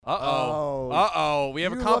Uh-oh. Oh. Uh-oh. We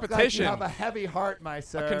have a You look like competition. you have a heavy heart, my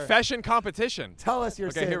sir. A confession competition. Tell us your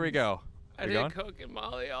Okay, here we sins. go. I We did going? coke and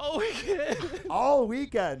Molly all weekend. All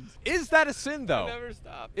weekend. Is that a sin, I though? never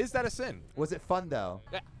stopped. Is that a sin? Was it fun, though?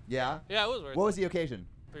 Yeah. Yeah? Yeah, it was worth What it. was the occasion?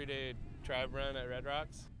 3-day tribe run at Red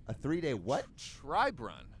Rocks. A 3-day what? Tribe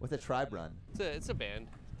run. What's a tribe run? It's a band.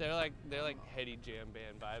 They're like heady jam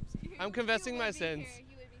band vibes. I'm confessing my sins.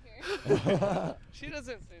 She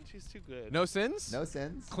doesn't sin. She's too good. No sins? No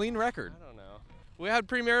sins? Clean record. I don't know. We had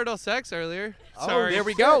premarital sex earlier. Oh, Sorry. There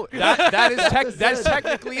we go. That is That's a that's sin.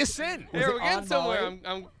 technically a sin. Was Here, it we're getting on somewhere.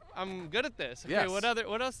 Molly? I'm good at this. Okay, Yes. what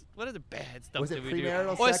else? What other bad stuff Was did it we do?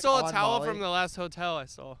 premarital Oh, I sex stole a on towel Molly? from the last hotel I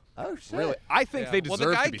saw. Oh, shit. Really? I think Yeah. they deserve Well,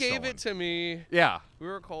 the guy to be gave stolen. it to me. Yeah. We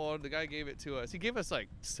were cold. The guy gave it to us. He gave us like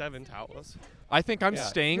 7 towels. I think I'm Yeah.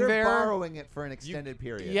 staying You're there. borrowing it for an extended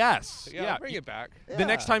period. Yes. Yeah, I'll bring it back. The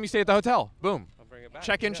next Yeah. time you stay at the hotel, boom. I'll bring it back.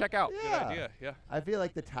 Check in, Yeah. check out. Yeah. Good idea. Yeah. I feel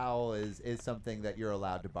like the towel is something that you're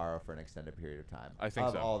allowed to borrow for an extended period of time. I think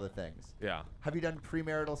of so. all the things. Yeah. Have you done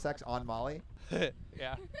premarital sex on Molly?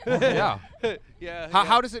 Yeah. Yeah. Yeah.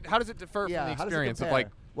 How does it differ Yeah. from the how does it experience of compare? like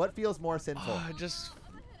what feels more sinful? just.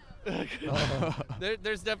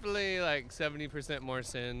 There's definitely like 70% more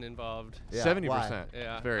sin involved. Yeah, 70%? why?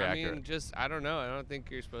 Yeah. Very I accurate. mean, just I don't know. I don't think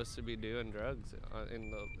you're supposed to be doing drugs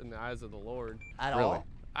in the eyes of the Lord. At Really? all?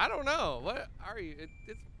 I don't know. What are you?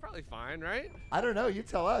 It's probably fine, right? I don't know. You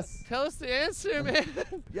tell us. Tell us the answer, man.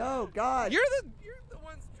 Yo, God. You're the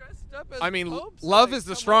ones dressed up as I mean, popes. love like, is the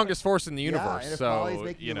come on. strongest force in the Yeah, universe. and if so Molly's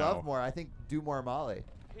making you know. love more, I think do more Molly.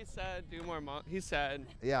 He said, "Do more." He said,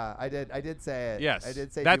 Yeah, I did say it. Yes. I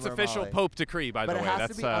did say that's do more official Molly. Pope decree, by But the it way. has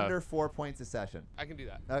That's to be under 4 points a session. "I can do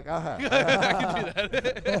that." I can do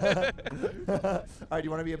that. All right, do you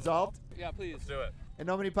want to be absolved? Yeah, please. do it. In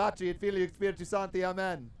nomine Patri et Filii et Spiritus Sancti,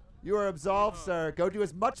 amen. You are absolved, sir. Go do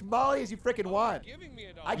as much Molly as you freaking want. Giving me a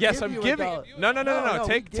I dollar. Yes, give I'm you a giving. dollar. No. No, we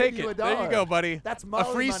Take give you a it. There you dollar. go, buddy. That's a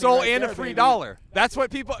Molly free money soul right and there, a free baby. dollar. That's what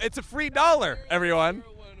people. It's a free dollar, everyone.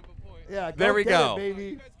 Yeah, go There we get go. it, baby.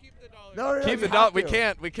 You guys keep the dollar. No, Keep you the have dollar. We to.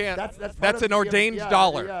 can't. We can't. That's part That's of an the ordained yeah,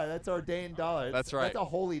 dollar. Yeah, that's ordained dollar. That's right. That's a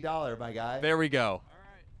holy dollar, my guy. There we go. All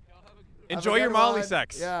right. Y'all have a good Have a Enjoy your good Molly one.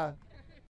 sex. Yeah.